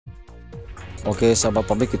Oke sahabat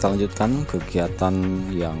publik, kita lanjutkan kegiatan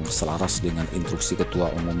yang selaras dengan instruksi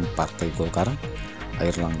Ketua Umum Partai Golkar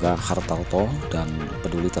Airlangga Hartarto dan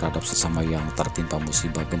peduli terhadap sesama yang tertimpa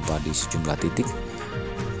musibah gempa di sejumlah titik.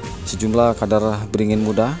 Sejumlah kader Beringin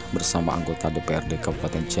Muda bersama anggota DPRD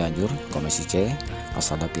Kabupaten Cianjur Komisi C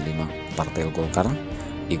asal dapil 5 Partai Golkar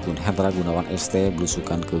Igun Hendra Gunawan ST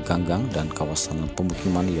belusukan ke ganggang dan kawasan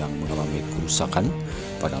pemukiman yang mengalami kerusakan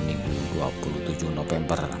pada Minggu 27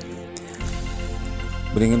 November.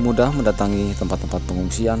 Beringin Muda mendatangi tempat-tempat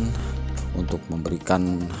pengungsian untuk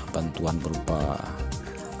memberikan bantuan berupa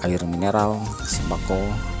air mineral,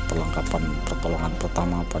 sembako, perlengkapan pertolongan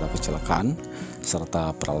pertama pada kecelakaan,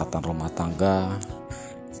 serta peralatan rumah tangga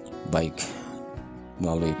baik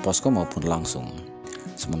melalui posko maupun langsung.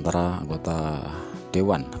 Sementara anggota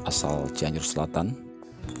Dewan asal Cianjur Selatan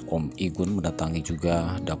Om Igun mendatangi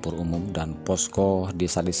juga dapur umum dan posko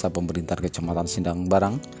desa-desa pemerintah Kecamatan Sindang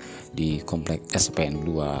Barang di Komplek SPN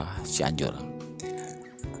 2 Cianjur.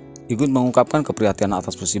 Igun mengungkapkan keprihatinan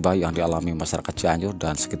atas musibah yang dialami masyarakat Cianjur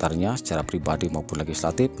dan sekitarnya secara pribadi maupun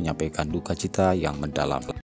legislatif, menyampaikan duka cita yang mendalam.